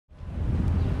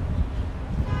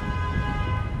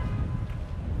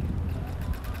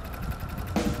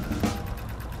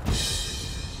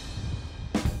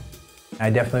I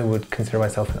definitely would consider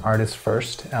myself an artist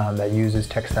first, that uses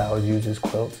textiles, uses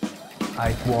quilts.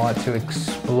 I want to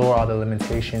explore all the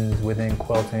limitations within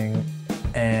quilting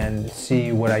and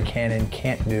see what I can and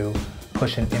can't do,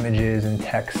 pushing images and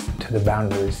text to the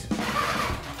boundaries.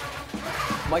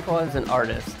 Michael is an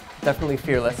artist, definitely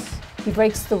fearless. He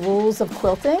breaks the rules of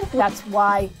quilting. That's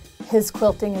why his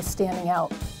quilting is standing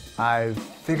out. I've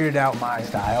figured out my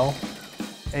style.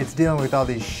 It's dealing with all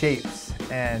these shapes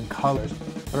and colors.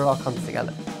 But it all comes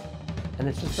together. And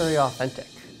it's just very authentic.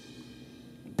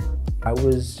 I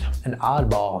was an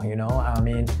oddball, you know? I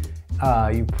mean,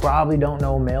 you probably don't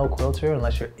know male quilter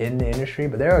unless you're in the industry,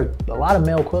 but there are a lot of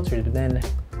male quilters, but then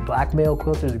black male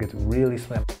quilters, it gets really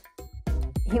slim.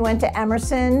 He went to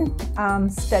Emerson,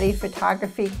 studied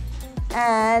photography,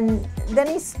 and then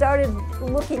he started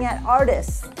looking at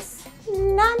artists.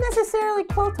 Not necessarily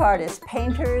quilt artists,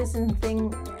 painters and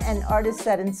artists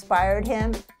that inspired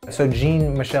him. So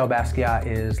Jean-Michel Basquiat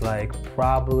is like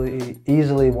probably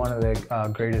easily one of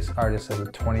the greatest artists of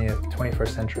the 21st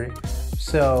century.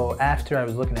 So after I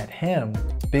was looking at him,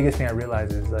 biggest thing I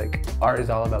realized is like art is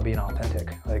all about being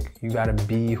authentic. Like you gotta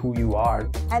be who you are.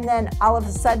 And then all of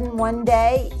a sudden one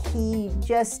day he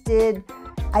just did,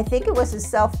 I think it was his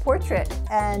self-portrait,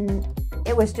 and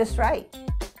it was just right.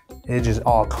 It just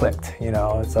all clicked, you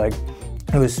know? It's like,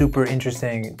 it was super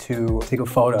interesting to take a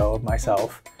photo of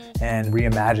myself and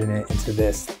reimagine it into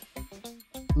this.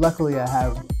 Luckily, I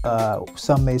have,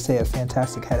 some may say, a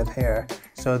fantastic head of hair,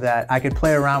 so that I could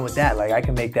play around with that. Like, I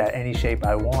can make that any shape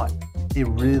I want. It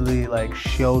really, like,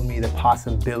 showed me the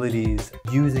possibilities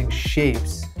using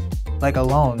shapes. Like,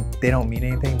 alone, they don't mean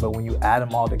anything, but when you add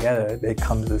them all together, it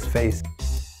comes this face.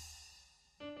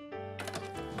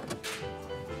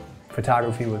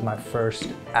 Photography was my first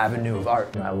avenue of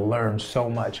art, and I learned so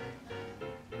much.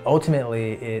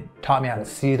 Ultimately, it taught me how to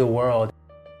see the world.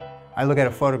 I look at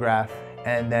a photograph,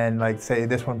 and then, like, say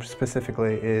this one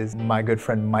specifically is my good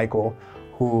friend Michael,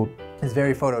 who is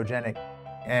very photogenic.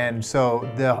 And so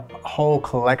the whole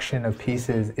collection of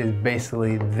pieces is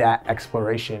basically that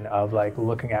exploration of like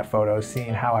looking at photos,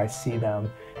 seeing how I see them,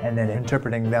 and then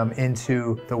interpreting them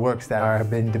into the works that have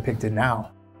been depicted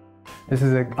now. This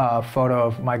is a photo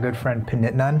of my good friend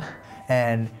Pinitnan,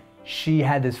 and she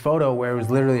had this photo where it was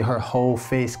literally her whole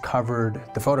face covered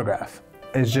the photograph.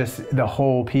 It's just the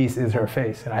whole piece is her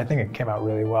face, and I think it came out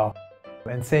really well.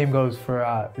 And same goes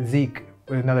for Zeke,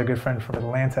 another good friend from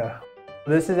Atlanta.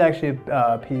 This is actually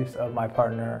a piece of my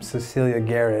partner, Cecilia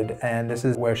Garrett, and this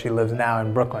is where she lives now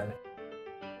in Brooklyn.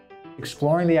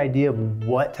 Exploring the idea of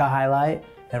what to highlight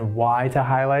and why to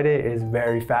highlight it is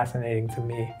very fascinating to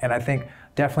me. And I think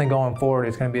definitely going forward,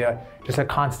 it's going to be just a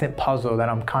constant puzzle that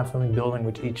I'm constantly building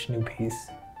with each new piece.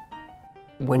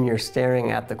 When you're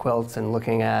staring at the quilts and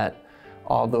looking at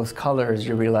all those colors,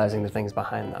 you're realizing the things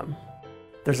behind them.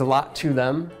 There's a lot to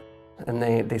them, and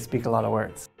they speak a lot of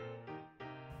words.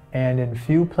 And in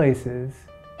few places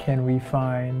can we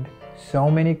find so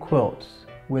many quilts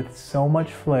with so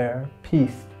much flair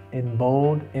pieced in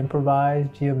bold,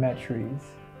 improvised geometries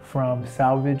from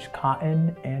salvaged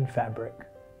cotton and fabric.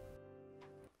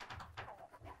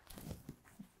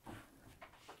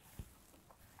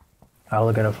 I'll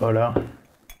look at a photo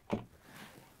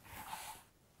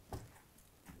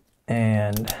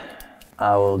and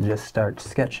I will just start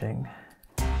sketching.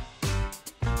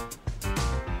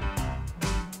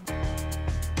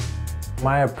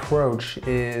 My approach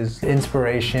is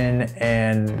inspiration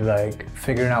and like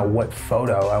figuring out what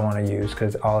photo I want to use,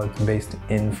 because all it's based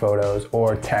in photos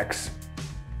or text.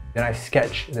 Then I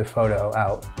sketch the photo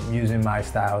out using my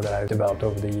style that I've developed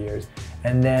over the years.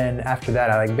 And then after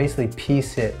that, I like basically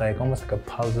piece it like almost like a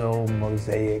puzzle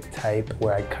mosaic type,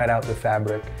 where I cut out the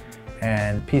fabric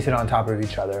and piece it on top of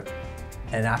each other.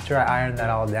 And after I iron that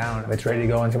all down, it's ready to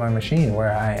go into my machine,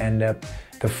 where I end up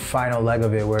the final leg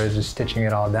of it, where it's just stitching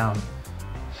it all down.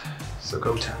 So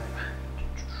go time.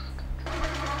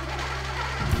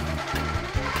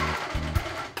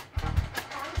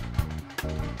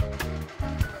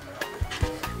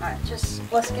 All right, just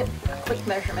let's get a quick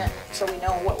measurement so we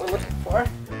know what we're looking for.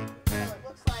 So it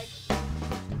looks like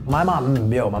my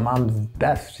mom's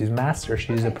best. She's master.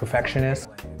 She's a perfectionist.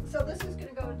 So this is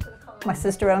gonna go into the color. My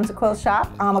sister owns a quilt shop.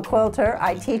 I'm a quilter.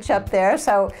 I teach up there,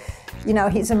 so you know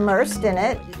he's immersed in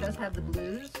it. It does have the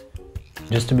blues.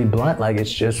 Just to be blunt, like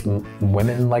it's just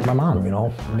women like my mom, you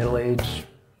know, middle-aged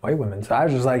white women. So I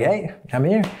was just like, hey, I'm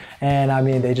here. And I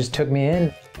mean, they just took me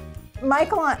in.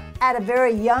 Michael, at a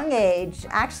very young age,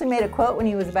 actually made a quilt when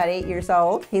he was about 8 years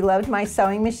old. He loved my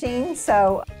sewing machine,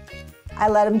 so I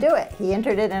let him do it. He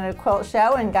entered it in a quilt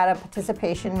show and got a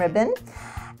participation ribbon.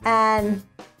 And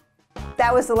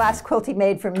That was the last quilt he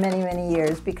made for many, many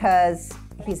years because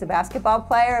he's a basketball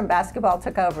player and basketball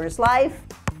took over his life.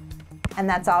 And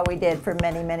that's all we did for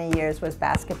many, many years was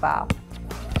basketball.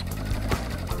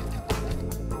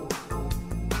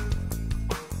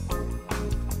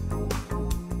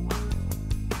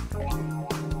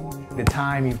 The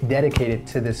time you've dedicated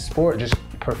to this sport, just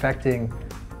perfecting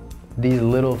these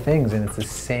little things, and it's the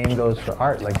same goes for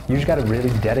art. Like, you just gotta really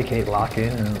dedicate, lock in,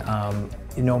 and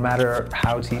no matter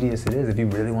how tedious it is, if you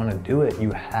really wanna do it,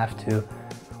 you have to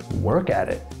work at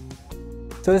it.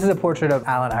 So this is a portrait of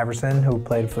Allen Iverson, who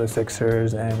played for the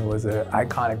Sixers and was an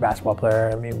iconic basketball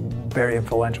player. I mean, very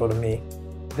influential to me.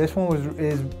 This one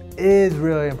is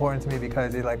really important to me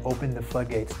because it like opened the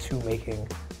floodgates to making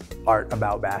art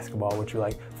about basketball, which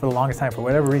like for the longest time, for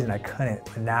whatever reason, I couldn't.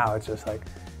 But now it's just like,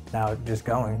 now it's just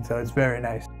going. So it's very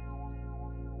nice.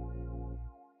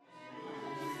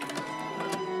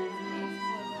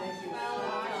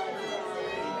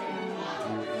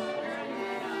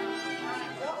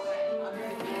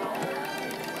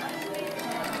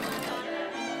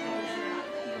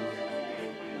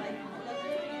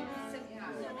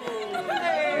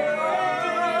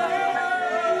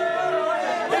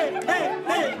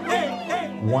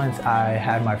 Once I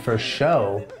had my first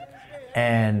show,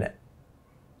 and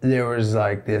there was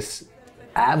like this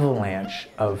avalanche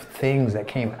of things that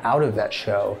came out of that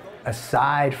show,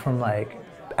 aside from like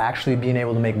actually being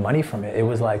able to make money from it. It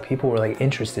was like people were like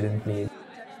interested in me.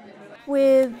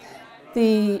 With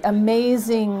the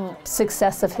amazing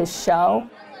success of his show,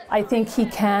 I think he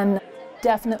can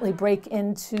definitely break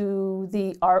into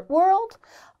the art world.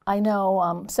 I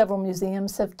know several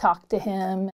museums have talked to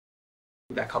him.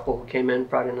 That couple who came in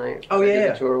Friday night, oh, yeah, I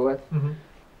did the tour with,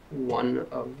 one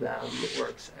of them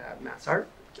works at Mass Art,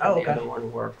 and the other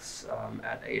one works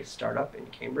at a startup in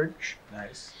Cambridge.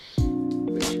 Nice.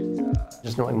 Which is,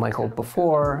 just knowing Michael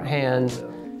beforehand,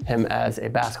 him as a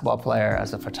basketball player,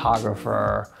 as a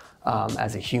photographer,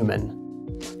 as a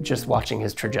human, just watching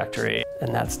his trajectory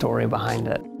and that story behind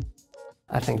it.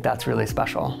 I think that's really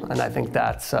special, and I think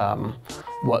that's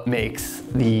what makes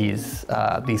these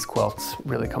quilts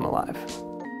really come alive.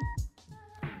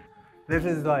 This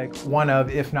is like one of,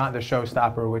 if not the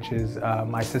showstopper, which is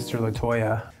my sister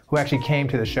LaToya, who actually came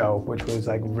to the show, which was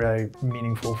like really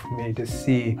meaningful for me to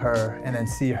see her and then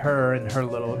see her and her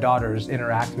little daughters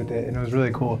interact with it, and it was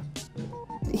really cool.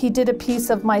 He did a piece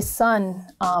of my son,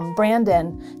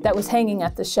 Brandon, that was hanging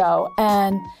at the show,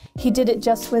 and he did it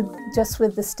just with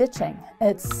the stitching.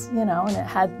 It's, you know, and it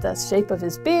had the shape of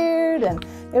his beard, and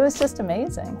it was just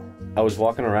amazing. I was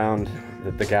walking around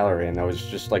the gallery, and I was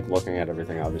just like looking at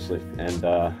everything, obviously, and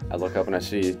I look up and I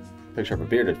see a picture of a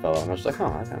bearded fellow, and I was like, oh,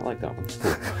 I kind of like that one. It's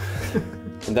cool.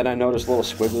 And then I noticed a little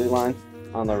squiggly line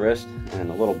on the wrist and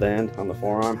a little band on the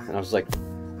forearm, and I was like,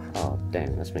 oh,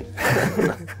 damn, that's me.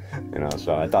 You know,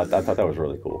 so I thought that was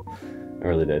really cool. I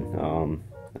really did.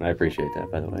 And I appreciate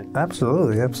that, by the way.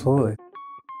 Absolutely, absolutely.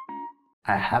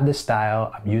 I have this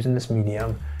style, I'm using this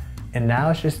medium, and now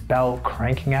it's just about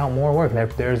cranking out more work.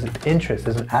 There's interest,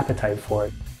 there's an appetite for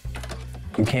it.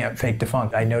 You can't fake the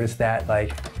funk. I noticed that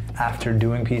like after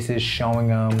doing pieces, showing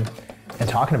them, and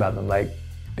talking about them. Like,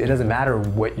 it doesn't matter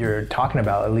what you're talking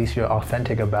about, at least you're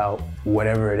authentic about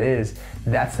whatever it is.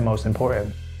 That's the most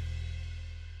important.